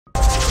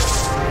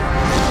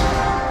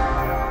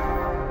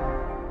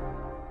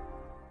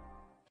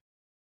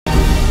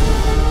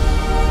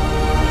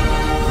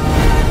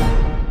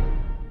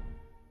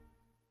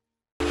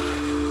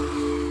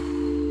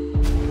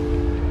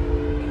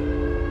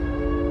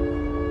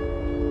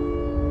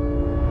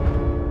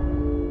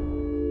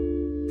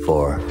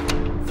4,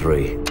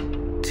 3,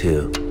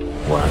 2,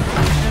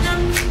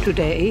 1.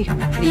 Today,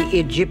 the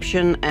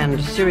Egyptian and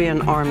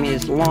Syrian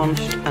armies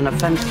launched an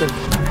offensive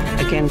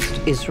against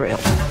Israel.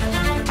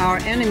 Our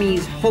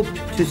enemies hoped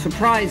to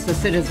surprise the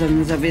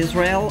citizens of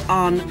Israel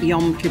on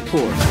Yom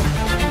Kippur.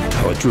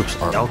 Our troops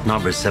are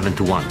outnumbered 7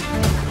 to 1.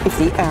 If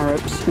the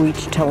Arabs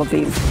reach Tel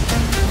Aviv,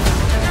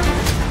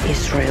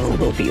 Israel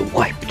will be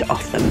wiped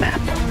off the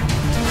map.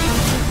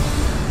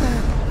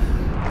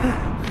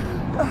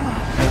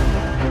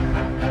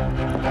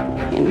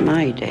 In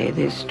my day,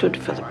 they stood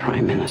for the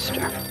Prime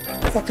Minister.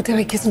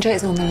 Secretary Kissinger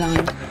is on the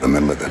line.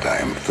 Remember that I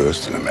am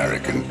first an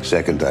American,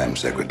 second I am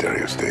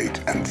Secretary of State,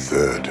 and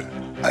third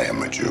I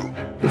am a Jew.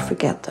 You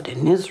forget that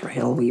in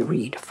Israel we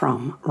read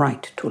from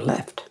right to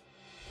left.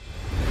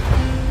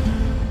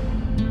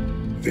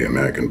 The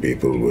American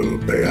people will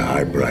pay a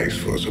high price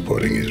for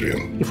supporting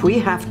Israel. If we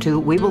have to,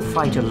 we will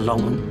fight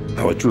alone.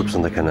 Our troops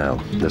on the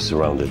canal, they're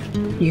surrounded.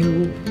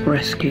 You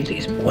rescue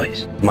these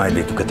boys. Might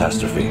lead to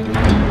catastrophe.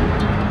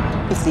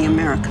 If the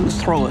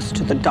Americans throw us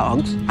to the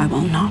dogs, I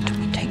will not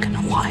be taken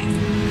alive.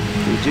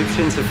 The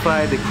Egyptians have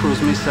fired a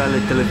cruise missile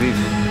at Tel Aviv.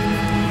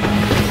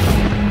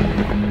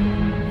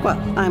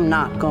 Well, I'm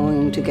not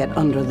going to get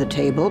under the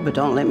table, but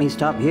don't let me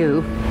stop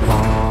you.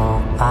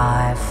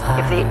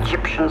 If the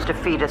Egyptians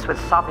defeat us with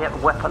Soviet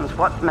weapons,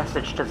 what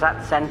message does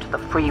that send to the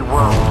free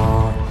world?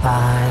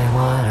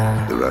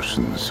 The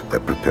Russians are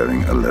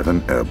preparing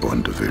 11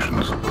 airborne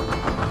divisions.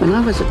 When I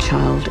was a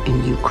child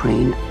in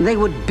Ukraine, they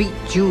would beat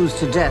Jews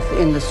to death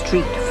in the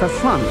street for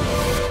fun.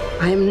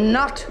 I am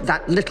not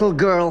that little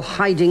girl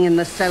hiding in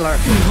the cellar.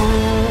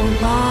 Hold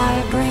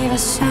by brave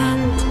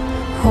ascent,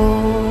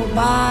 hold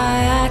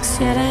by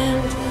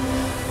accident.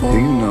 Do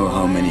you know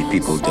how many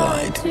people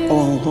died?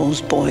 All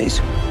those boys.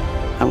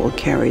 I will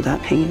carry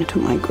that pain to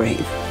my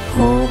grave.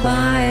 Hold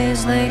by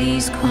his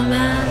lady's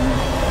command,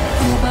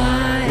 hold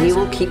by. We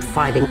will keep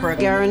fighting for a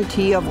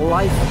guarantee of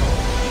life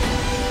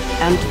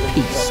and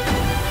peace.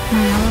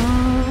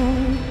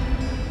 How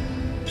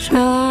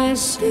shall I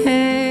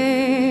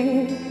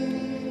say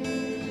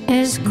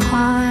is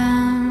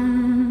quiet?